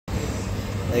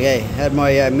Okay, had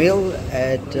my meal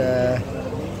at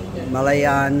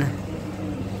Malayan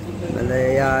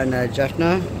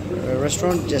Jaffna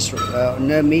restaurant. Just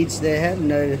no meats they had,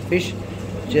 no fish,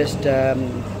 just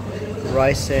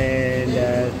rice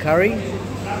and curry.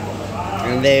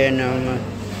 And then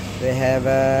they have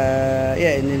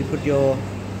yeah, and then you put your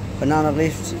banana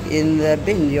leaves in the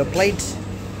bin, your plate,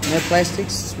 no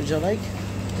plastics, which I like.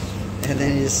 And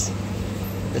then you just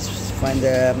find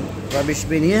the rubbish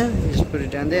bin here, you just put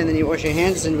it down there, and then you wash your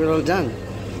hands and we're all done.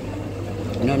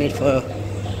 No need for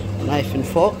knife and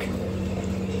fork.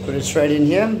 Put it straight in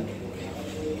here.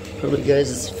 Probably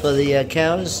goes for the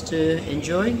cows to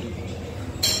enjoy.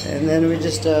 And then we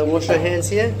just wash our hands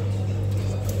here.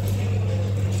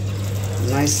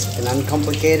 Nice and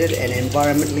uncomplicated and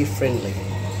environmentally friendly.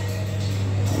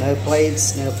 No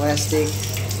plates, no plastic,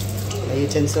 no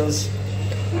utensils.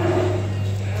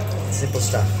 Simple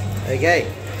stuff. Okay,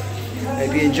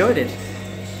 hope you enjoyed it.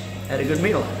 Had a good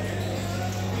meal.